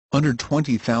under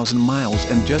 20,000 miles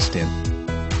and just in.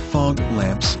 Fog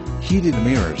lamps, heated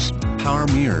mirrors, power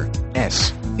mirror,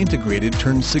 integrated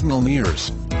turn signal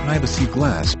mirrors, privacy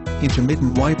glass,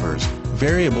 intermittent wipers,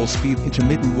 variable speed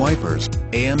intermittent wipers,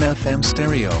 AM/FM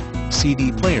stereo,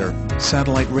 CD player,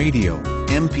 satellite radio,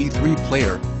 MP3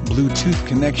 player, Bluetooth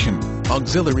connection,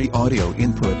 auxiliary audio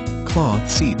input, cloth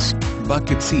seats,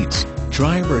 bucket seats,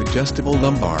 driver adjustable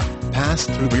lumbar,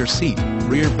 pass-through rear seat,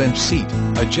 rear bench seat,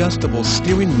 adjustable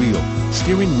steering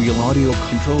wheel audio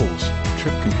controls,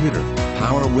 trip computer,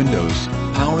 power windows,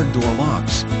 power door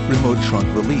locks, remote trunk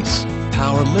release,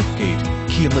 power liftgate,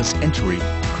 keyless entry,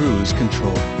 cruise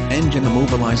control, engine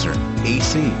immobilizer,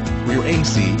 AC,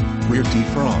 rear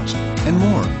defrost, and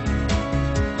more.